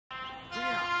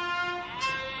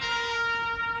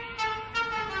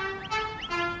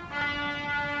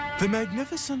The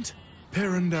magnificent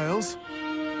Perrindales,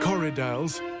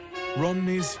 Corriedales,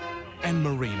 Romneys and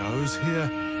Merinos here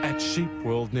at Sheep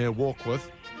World near Warkworth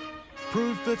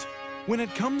prove that when it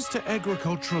comes to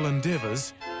agricultural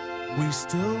endeavours, we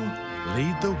still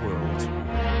lead the world.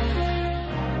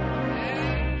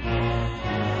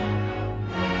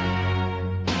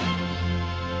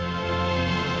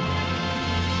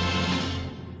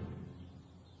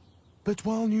 But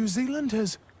while New Zealand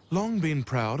has long been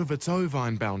proud of its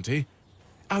ovine bounty,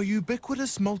 our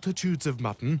ubiquitous multitudes of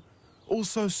mutton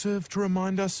also serve to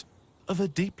remind us of a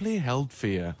deeply held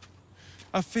fear.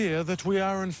 A fear that we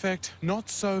are in fact not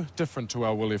so different to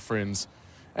our woolly friends,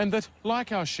 and that,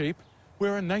 like our sheep,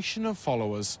 we're a nation of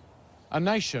followers, a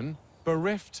nation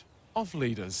bereft of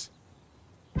leaders.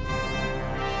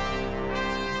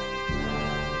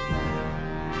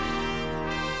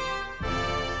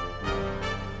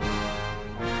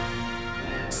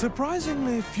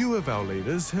 Surprisingly few of our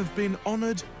leaders have been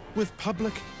honoured with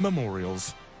public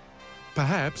memorials.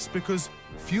 Perhaps because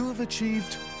few have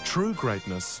achieved true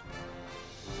greatness.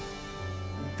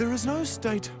 There is no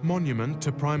state monument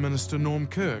to Prime Minister Norm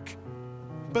Kirk,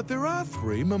 but there are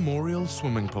 3 memorial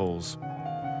swimming pools.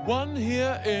 One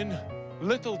here in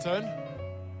Littleton,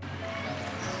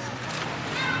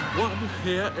 one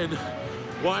here in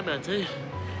Waimate,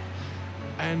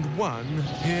 and one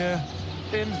here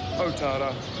in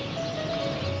Otara.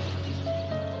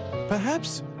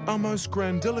 Perhaps our most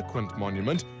grandiloquent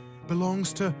monument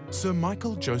belongs to Sir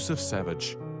Michael Joseph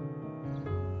Savage.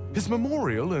 His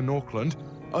memorial in Auckland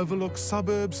overlooks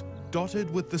suburbs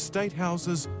dotted with the state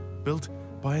houses built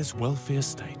by his welfare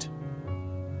state.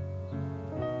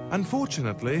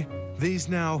 Unfortunately, these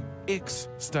now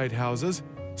ex-state houses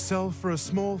sell for a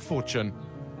small fortune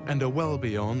and are well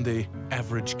beyond the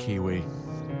average Kiwi.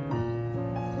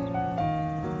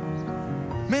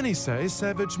 Many say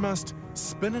Savage must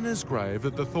spin in his grave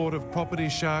at the thought of property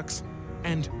sharks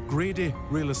and greedy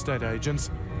real estate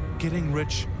agents getting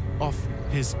rich off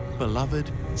his beloved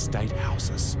state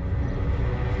houses.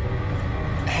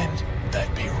 And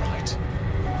they'd be right.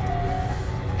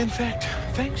 In fact,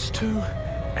 thanks to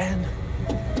an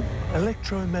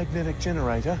electromagnetic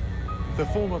generator, the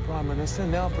former Prime Minister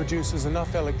now produces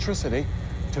enough electricity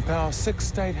to power 6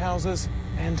 state houses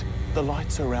and the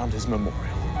lights around his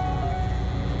memorial.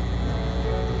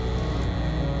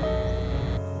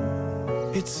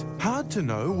 It's hard to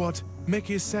know what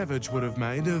Mickey Savage would have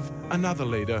made of another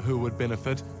leader who would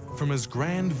benefit from his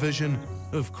grand vision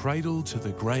of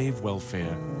cradle-to-the-grave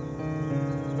welfare.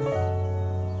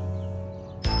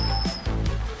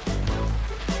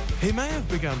 He may have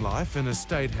begun life in a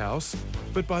state house,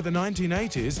 but by the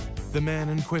 1980s, the man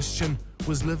in question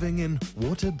was living in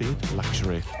waterbed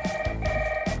luxury.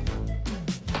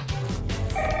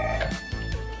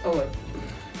 Oh,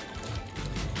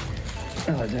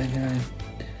 I don't know.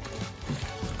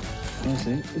 Let's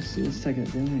take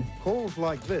it down there. Calls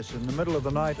like this in the middle of the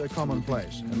night are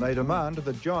commonplace, and they demand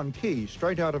that John Key,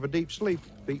 straight out of a deep sleep,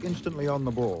 be instantly on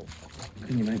the ball.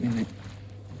 Can you make me, mate?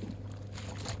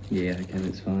 Yeah, okay,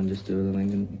 that's fine. Just do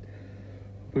everything and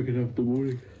pick it up in the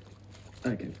morning.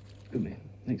 Okay, good man.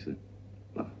 Thanks, sir.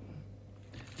 Bye.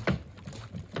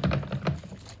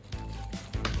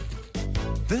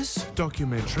 This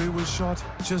documentary was shot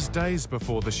just days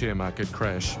before the share market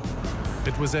crash.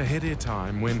 It was a heady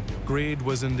time when greed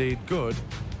was indeed good,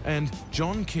 and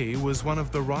John Key was one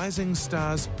of the rising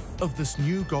stars of this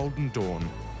new golden dawn,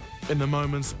 in the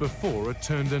moments before it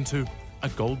turned into a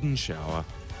golden shower.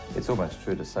 It's almost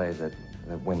true to say that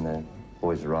when the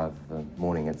boys arrive in the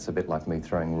morning, it's a bit like me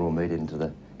throwing raw meat into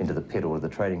the pit or the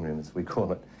trading room, as we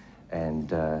call it,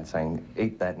 and saying,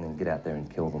 eat that and then get out there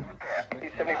and kill them.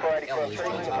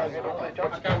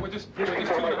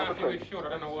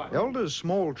 Elder's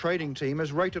small trading team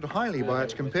is rated highly by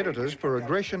its competitors for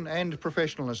aggression and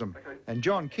professionalism, and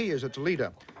John Key is its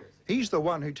leader. He's the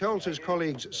one who tells his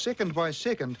colleagues second by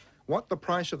second what the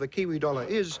price of the Kiwi dollar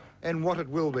is and what it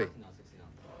will be.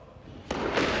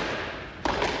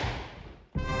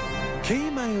 Key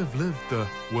may have lived the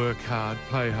work hard,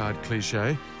 play hard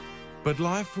cliché, but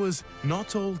life was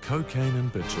not all cocaine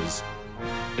and bitches.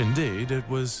 Indeed, it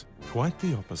was quite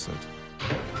the opposite.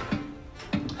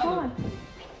 Hi.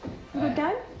 Good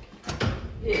game?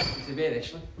 Yeah, it's a bad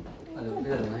actually. I did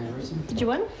better than I recently. Did you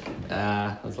win?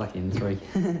 I was lucky in 3.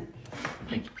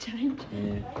 Make a change.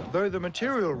 Yeah. Though the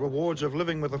material rewards of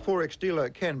living with a Forex dealer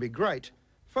can be great,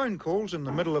 phone calls in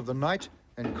the middle of the night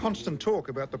and constant talk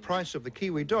about the price of the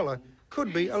Kiwi dollar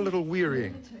could be a little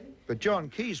wearying. But John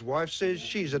Key's wife says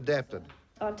she's adapted.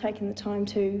 I've taken the time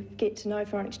to get to know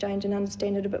foreign exchange and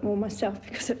understand it a bit more myself,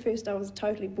 because at first I was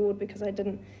totally bored because I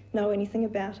didn't know anything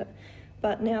about it.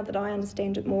 But now that I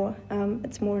understand it more,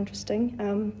 it's more interesting,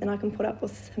 and I can put up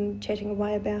with him chatting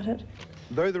away about it.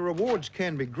 Though the rewards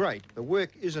can be great, the work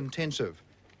is intensive.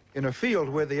 In a field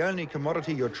where the only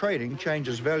commodity you're trading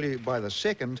changes value by the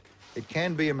second, it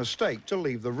can be a mistake to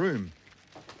leave the room.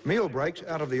 Meal breaks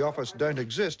out of the office don't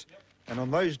exist, and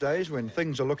on those days when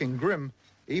things are looking grim,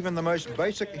 even the most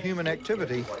basic human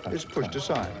activity is pushed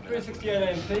aside. 368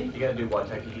 AMP. You got to do what,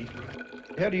 Taki?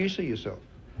 How do you see yourself?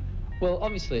 Well,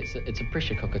 obviously it's a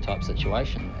pressure cooker type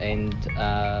situation, and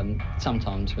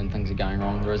sometimes when things are going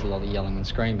wrong there is a lot of yelling and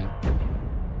screaming.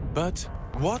 But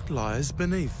what lies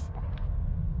beneath?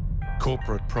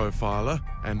 Corporate profiler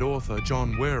and author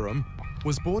John Wareham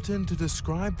was brought in to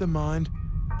describe the mind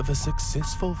of a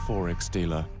successful forex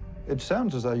dealer. It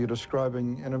sounds as though you're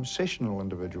describing an obsessional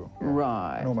individual.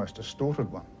 Right. An almost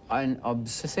distorted one. An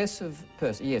obsessive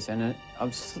person, yes, and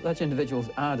such individuals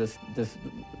are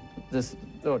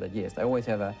distorted, yes. They always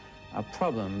have a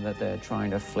problem that they're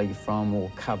trying to flee from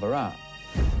or cover up.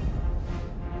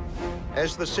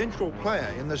 As the central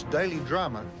player in this daily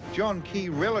drama, John Key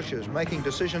relishes making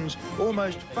decisions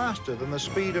almost faster than the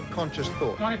speed of conscious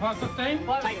thought.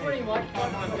 25.15. Take 3, Mike.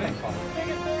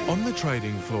 500. On the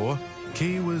trading floor,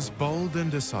 Key was bold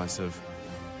and decisive.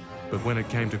 But when it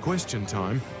came to question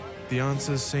time, the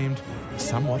answers seemed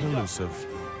somewhat elusive.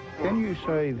 Can you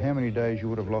say how many days you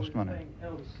would have lost money?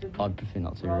 I'd prefer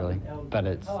not to, really, but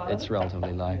it's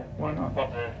relatively low. Why not?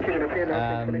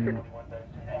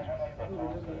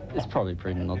 It's probably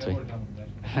prudent not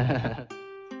to.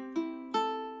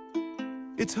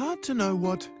 It's hard to know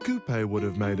what Coupe would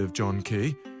have made of John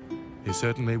Key. He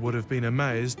certainly would have been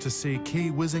amazed to see Key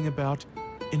whizzing about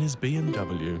in his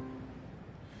BMW.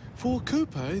 For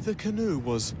Coupe, the canoe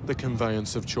was the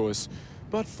conveyance of choice,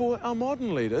 but for our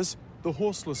modern leaders, the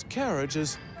horseless carriage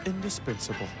is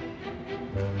indispensable.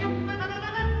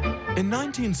 In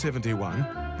 1971,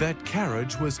 that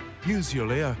carriage was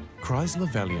usually a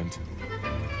Chrysler Valiant.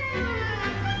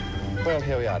 Well,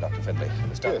 here we are, Dr. Findlay.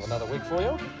 The start of another week for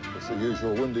you. It's the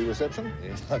usual windy reception.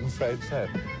 Yes, I'm afraid so.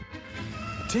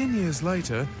 10 years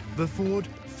later, the Ford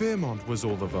Fairmont was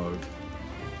all the vogue,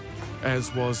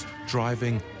 as was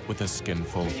driving with a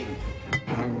skinful.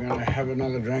 I'm going to have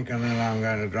another drink and then I'm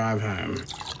going to drive home.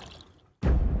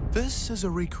 This is a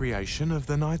recreation of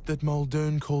the night that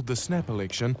Muldoon called the snap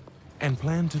election and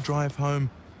planned to drive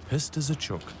home pissed as a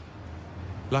chook.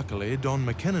 Luckily, Don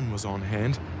McKinnon was on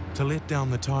hand to let down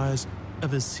the tyres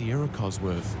of his Sierra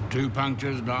Cosworth. 2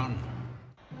 punctures, Don.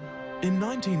 In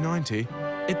 1990,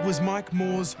 it was Mike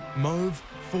Moore's mauve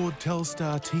Ford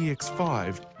Telstar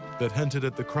TX5 that hinted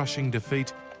at the crushing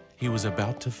defeat he was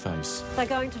about to face. They're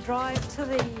going to drive to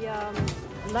the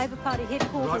Labour Party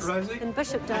headquarters in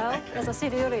Bishopdale, as I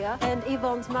said earlier, and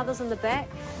Yvonne's mother's in the back.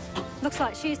 Looks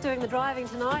like she's doing the driving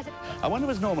tonight. I wonder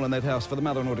if it's normal in that house for the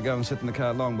mother-in-law to go and sit in the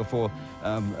car long before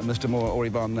Mr. Moore or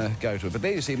Yvonne go to it. But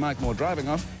there you see Mike Moore driving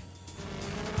off.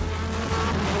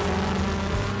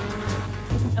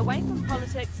 Away from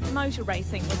politics, motor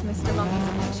racing was Mr. Long's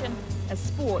passion, a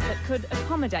sport that could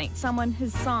accommodate someone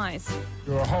his size.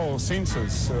 Your whole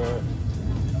senses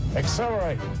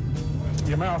accelerate.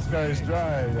 Your mouth goes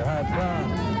dry, your heart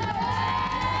pounds.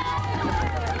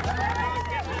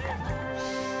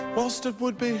 Whilst it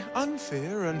would be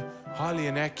unfair and highly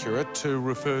inaccurate to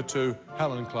refer to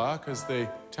Helen Clark as the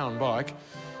town bike,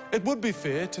 it would be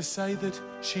fair to say that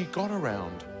she got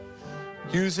around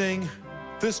using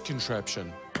this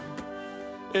contraption.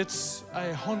 It's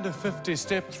a Honda 50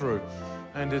 step-through,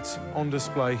 and it's on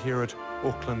display here at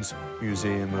Auckland's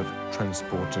Museum of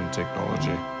Transport and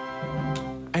Technology.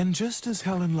 And just as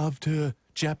Helen loved her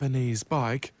Japanese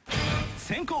bike,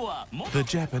 the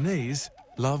Japanese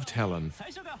loved Helen.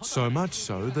 So much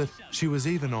so that she was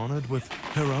even honoured with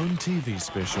her own TV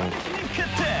special.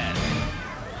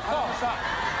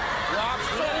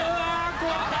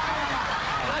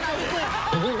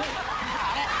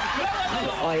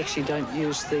 I actually don't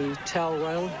use the towel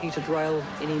rail, heated rail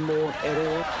anymore at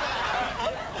all.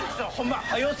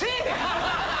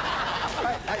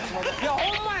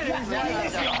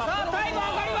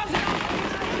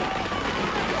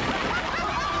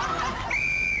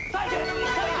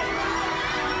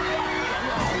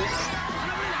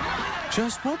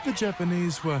 Just what the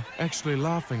Japanese were actually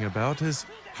laughing about is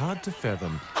hard to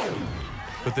fathom.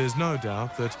 But there's no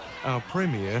doubt that our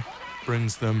premiere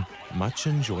brings them much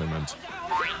enjoyment.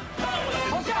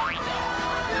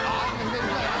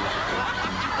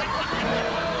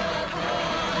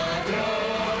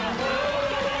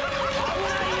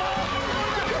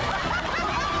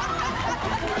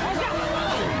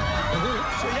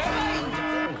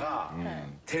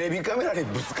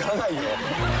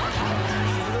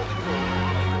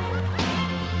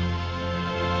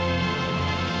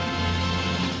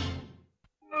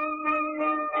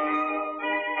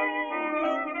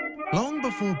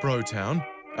 Brotown,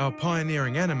 our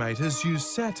pioneering animators used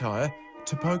satire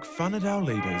to poke fun at our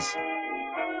leaders.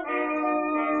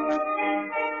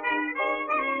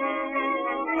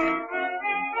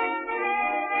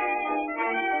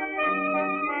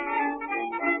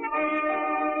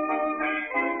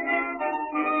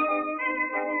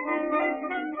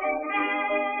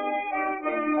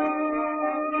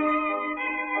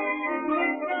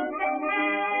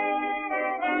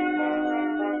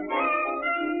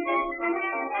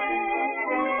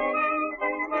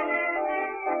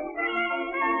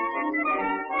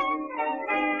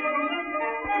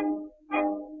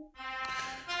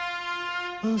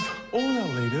 Of all our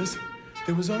leaders,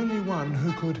 there was only one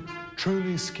who could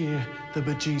truly scare the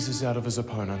bejesus out of his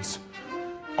opponents,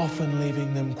 often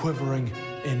leaving them quivering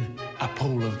in a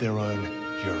pool of their own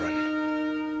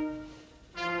urine,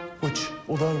 which,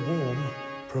 although warm,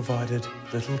 provided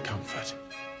little comfort.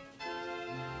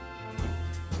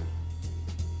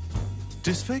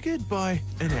 Disfigured by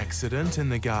an accident in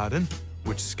the garden,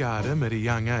 which scarred him at a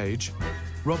young age,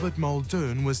 Robert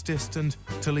Muldoon was destined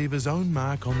to leave his own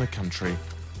mark on the country.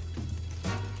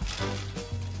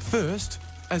 First,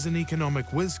 as an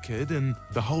economic whiz kid in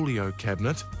the Holyoke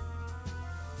cabinet.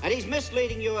 And he's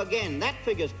misleading you again. That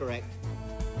figure's correct.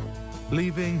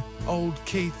 Leaving old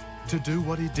Keith to do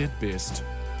what he did best.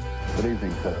 Good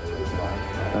evening, sir.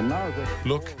 And now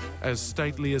look as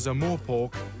stately as a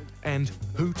moorpork and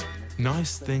hoot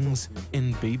nice things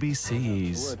in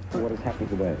BBCEs. What has happened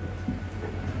today?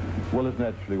 Well, it's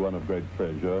naturally one of great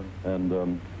pleasure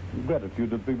and gratitude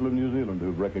to people of New Zealand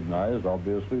who've recognised,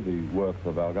 obviously, the worth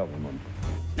of our government.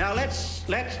 Now, let's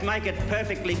make it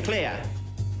perfectly clear.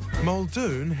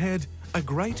 Muldoon had a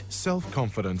great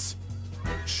self-confidence,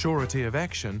 surety of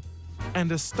action,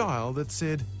 and a style that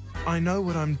said, "I know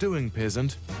what I'm doing,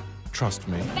 peasant. Trust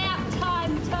me." About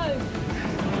time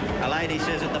too. A lady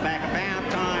says at the back,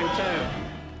 about time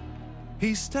too.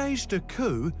 He staged a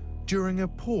coup during a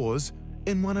pause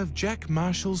in one of Jack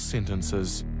Marshall's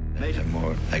sentences. A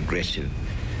more aggressive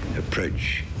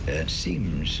approach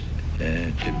seems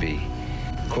to be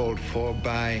called for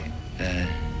by...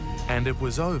 And it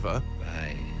was over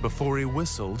before he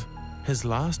whistled his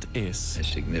last S. A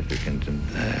significant and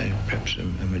perhaps a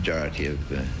majority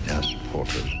of our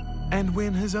supporters. And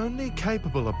when his only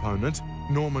capable opponent,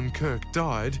 Norman Kirk,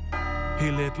 died,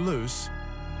 he let loose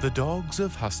the dogs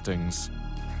of Hustings.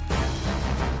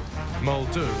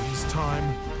 Muldoon's time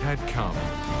had come,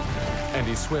 and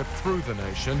he swept through the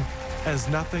nation as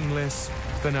nothing less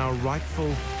than our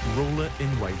rightful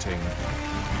ruler-in-waiting,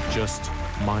 just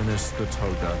minus the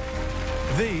toga.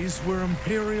 These were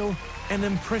imperial and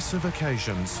impressive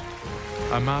occasions.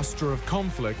 A master of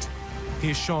conflict,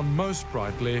 he shone most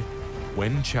brightly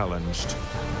when challenged.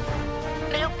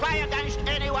 He'll play against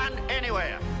anyone,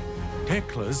 anywhere.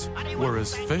 Hecklers were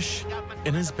as fish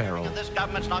in his barrel. This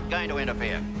government's not going to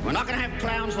interfere. We're not going to have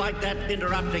clowns like that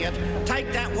interrupting it.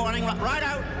 Take that warning right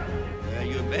out. Yeah,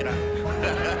 you better.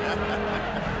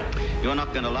 You're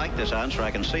not going to like this answer,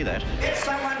 I can see that. Get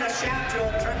someone to shout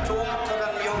your trip to Auckland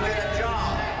and you'll get a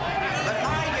job. But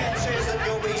my guess is that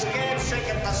you'll be scared sick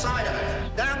at the sight of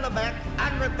it. Down the back,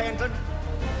 unrepentant.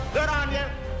 Good on you.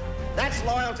 That's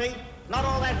loyalty. Not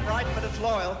all that bright, but it's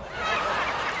loyal.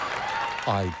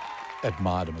 I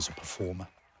admired him as a performer.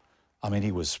 I mean,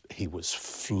 he was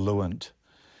fluent,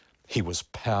 he was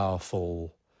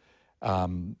powerful,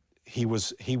 he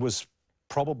was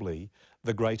probably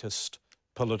the greatest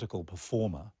political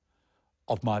performer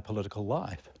of my political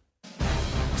life.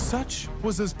 Such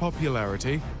was his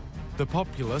popularity, the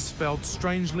populace felt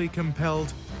strangely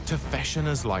compelled to fashion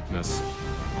his likeness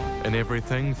in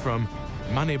everything from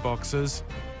money boxes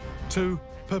to,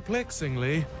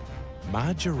 perplexingly,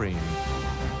 margarine.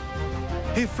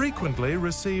 He frequently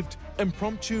received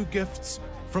impromptu gifts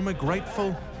from a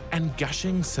grateful and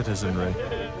gushing citizenry.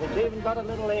 It's even got a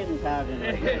little end carved in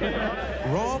it.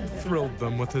 Rob thrilled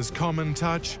them with his common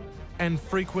touch and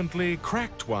frequently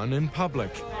cracked one in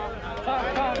public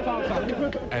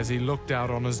as he looked out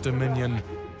on his dominion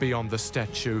beyond the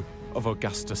statue of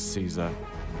Augustus Caesar.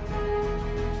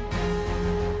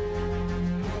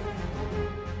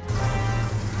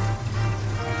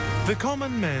 The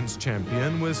common man's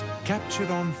champion was captured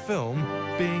on film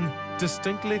being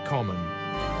distinctly common.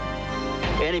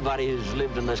 Anybody who's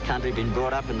lived in this country, been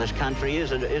brought up in this country,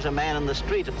 is a man in the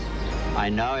street. I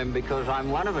know him because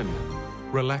I'm one of them.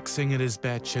 Relaxing at his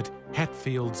batch at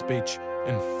Hatfield's Beach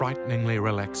in frighteningly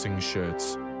relaxing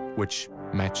shirts, which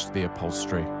matched the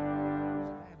upholstery.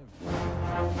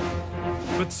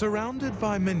 But surrounded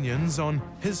by minions on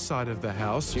his side of the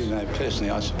house... You know,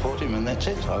 personally, I support him, and that's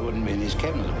it. I wouldn't be in his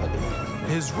cabinet if I didn't.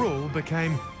 his rule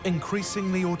became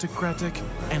increasingly autocratic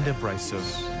and abrasive.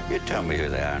 You tell me who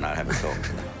they are and I'll have a talk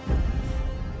to them.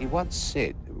 He once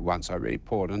said, I really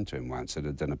poured into him once at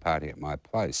a dinner party at my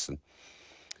place,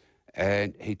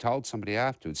 and he told somebody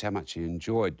afterwards how much he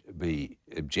enjoyed me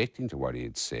objecting to what he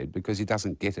had said because he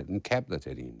doesn't get it in Cabinet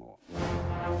anymore.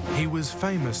 He was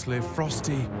famously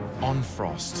frosty on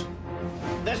frost.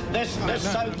 This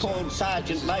so-called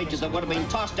sergeant major that would have been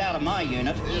tossed out of my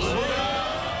unit.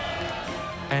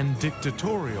 And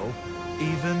dictatorial,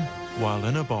 even while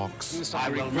in a box. I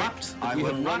will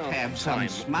not have some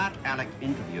smart aleck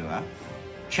interviewer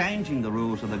changing the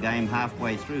rules of the game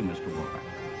halfway through, Mr. Walker.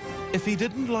 If he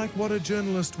didn't like what a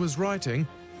journalist was writing,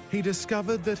 he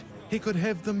discovered that he could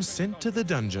have them sent to the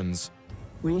dungeons.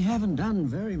 We haven't done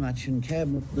very much in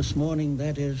Cabinet this morning,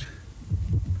 that is.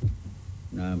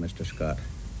 No, Mr. Scott.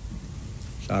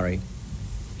 Sorry.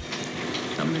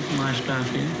 Something for my staff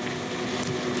here.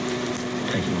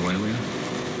 Take him away, will you?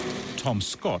 Tom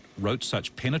Scott wrote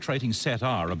such penetrating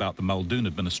satire about the Muldoon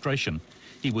administration,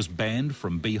 he was banned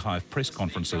from Beehive press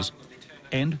conferences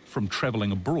and from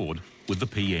travelling abroad with the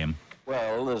PM.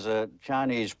 Well, there's a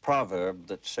Chinese proverb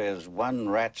that says one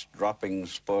rat's dropping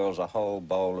spoils a whole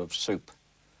bowl of soup.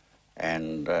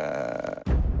 And,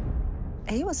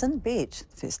 He was in bed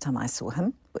the first time I saw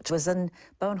him, which was in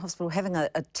Bowen Hospital having a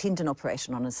tendon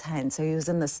operation on his hand. So he was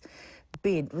in this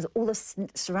bed with all this,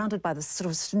 surrounded by this sort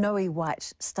of snowy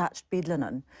white starched bed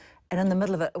linen. And in the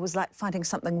middle of it, it was like finding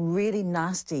something really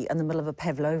nasty in the middle of a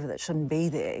pavlova that shouldn't be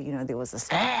there. You know, there was this,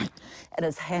 and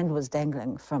his hand was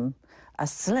dangling from a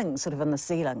sling sort of in the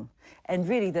ceiling. And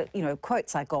really, the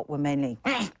quotes I got were mainly,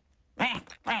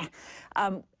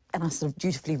 and I sort of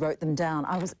dutifully wrote them down.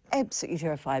 I was absolutely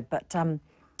terrified, but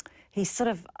he sort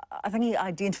of, I think he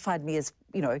identified me as,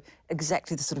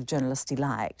 exactly the sort of journalist he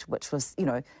liked, which was,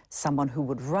 someone who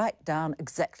would write down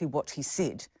exactly what he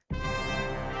said.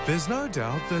 There's no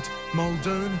doubt that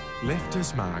Muldoon left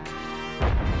his mark.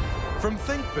 From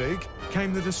Think Big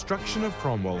came the destruction of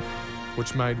Cromwell,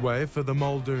 which made way for the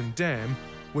Muldoon Dam,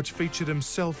 which featured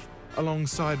himself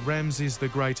alongside Ramses the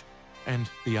Great and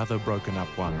the other broken-up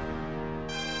one.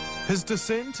 His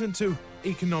descent into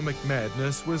economic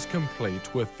madness was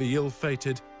complete with the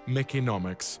ill-fated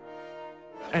Mickonomics,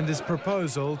 and his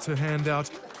proposal to hand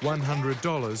out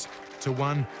 $100 to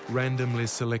one randomly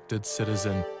selected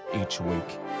citizen each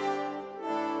week.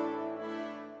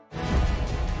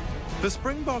 The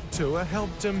Springbok Tour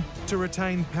helped him to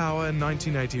retain power in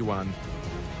 1981,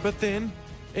 but then,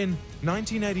 in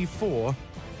 1984,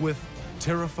 with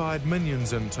terrified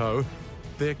minions in tow,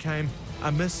 there came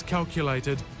a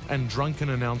miscalculated and drunken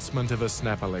announcement of a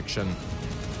snap election.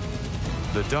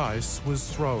 The dice was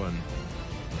thrown,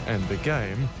 and the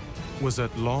game was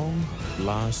at long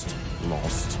last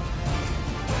lost.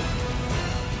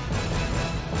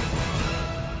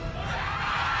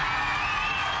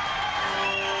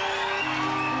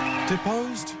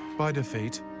 Deposed by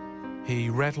defeat, he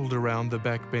rattled around the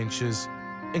backbenches,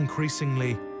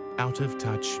 increasingly out of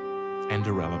touch and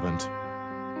irrelevant.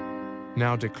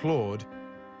 Now declawed,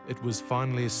 it was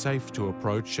finally safe to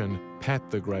approach and pat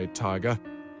the great tiger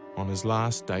on his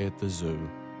last day at the zoo.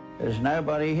 There's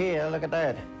nobody here, look at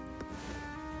that.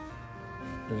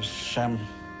 There's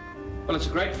Well, it's a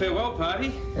great farewell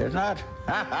party. It's not.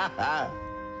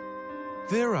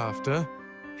 Thereafter,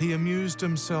 he amused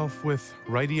himself with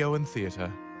radio and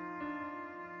theatre.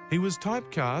 He was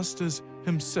typecast as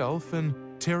himself in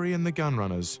Terry and the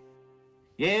Gunrunners.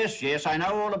 Yes, I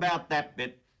know all about that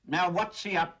bit. Now, what's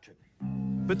he up to?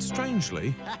 But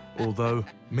strangely, although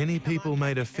many people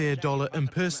made a fair dollar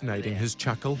impersonating his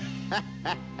chuckle,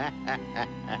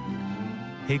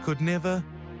 he could never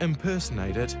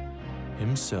impersonate it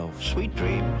himself. Sweet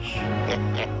dreams.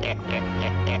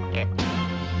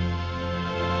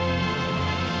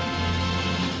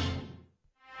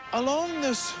 Along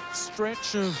this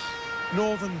stretch of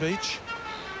Northern Beach,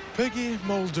 Piggy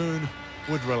Muldoon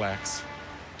would relax,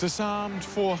 disarmed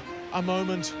for a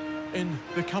moment in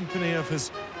the company of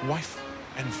his wife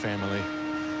and family.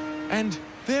 And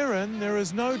therein there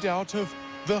is no doubt of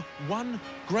the one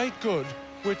great good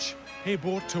which he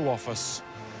brought to office.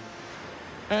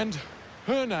 And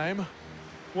her name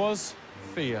was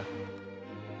Thea.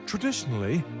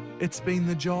 Traditionally, it's been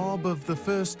the job of the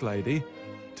First Lady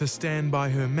to stand by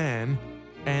her man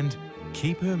and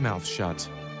keep her mouth shut.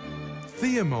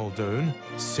 Thea Muldoon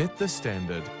set the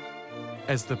standard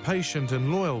as the patient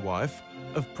and loyal wife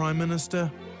of Prime Minister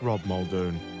Rob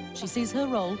Muldoon. she sees her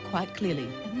role quite clearly.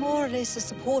 More or less a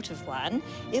supportive one.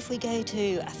 If we go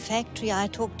to a factory, I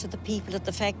talk to the people at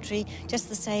the factory just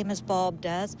the same as Bob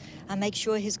does. I make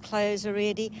sure his clothes are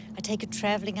ready. I take a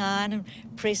travelling iron and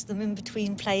press them in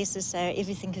between places so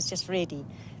everything is just ready.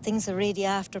 Things are ready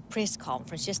after a press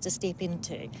conference just to step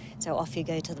into. So off you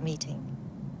go to the meeting.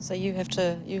 So you have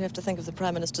to think of the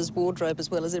Prime Minister's wardrobe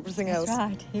as well as everything else. That's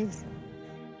right, yes.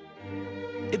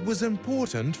 It was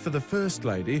important for the First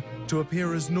Lady to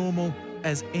appear as normal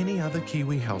as any other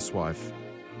Kiwi housewife.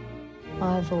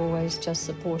 I've always just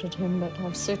supported him, but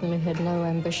I've certainly had no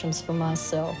ambitions for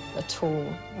myself at all.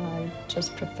 I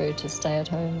just prefer to stay at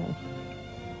home and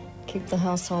keep the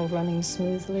household running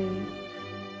smoothly.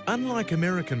 Unlike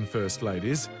American First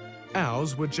Ladies,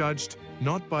 ours were judged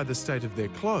not by the state of their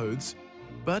clothes,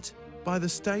 but by the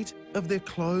state of their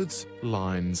clothes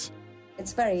lines.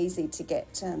 It's very easy to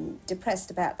get depressed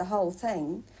about the whole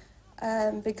thing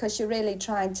because you're really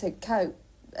trying to cope,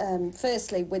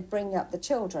 firstly, with bringing up the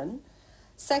children,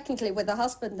 secondly, with a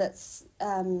husband that's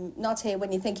not here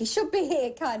when you think he should be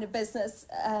here kind of business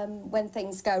when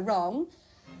things go wrong,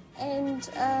 and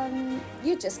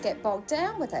you just get bogged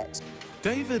down with it.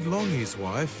 David Longy's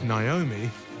wife, Naomi,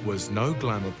 was no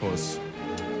glamour puss.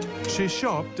 She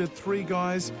shopped at Three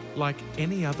Guys like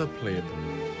any other pleb,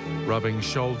 rubbing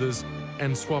shoulders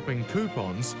and swapping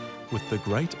coupons with the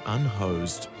great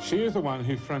unhosed. She is the one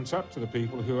who fronts up to the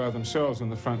people who are themselves in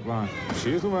the front line.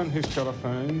 She is the one whose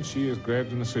telephone she has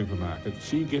grabbed in the supermarket.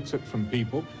 She gets it from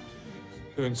people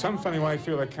who in some funny way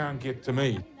feel they can't get to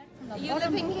me. Are you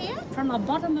living here? From the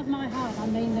bottom of my heart, I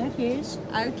mean that, yes.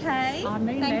 Okay, I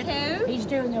mean thank that. you. He's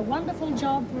doing a wonderful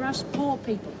job for us poor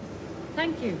people.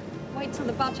 Thank you. Wait till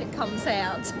the budget comes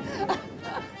out.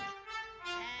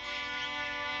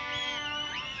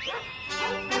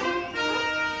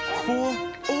 For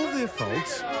all their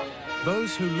faults,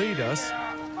 those who lead us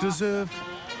deserve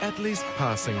at least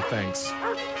passing thanks.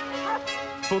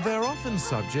 For they're often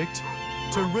subject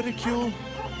to ridicule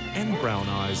and brown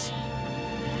eyes.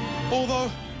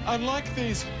 Although, unlike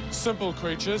these simple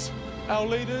creatures, our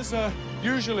leaders are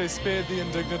usually spared the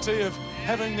indignity of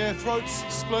having their throats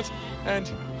split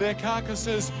and their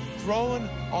carcasses thrown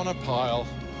on a pile.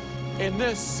 In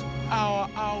this, our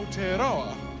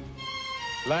Aotearoa,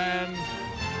 land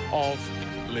of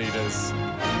leaders.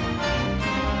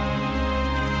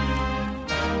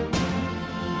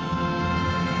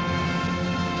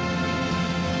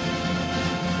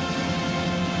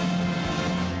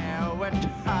 There were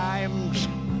times,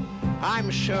 I'm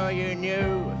sure you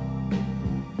knew,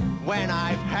 when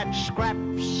I've had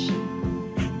scraps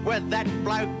with that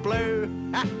bloke Blue.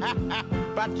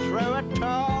 But through it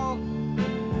all,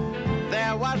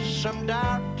 there was some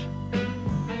doubt.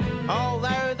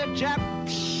 Although the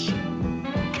Japs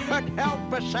could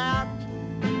help us out,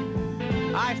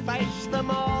 I faced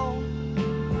them all,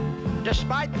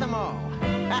 despite them all.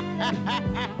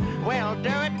 We'll do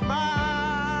it my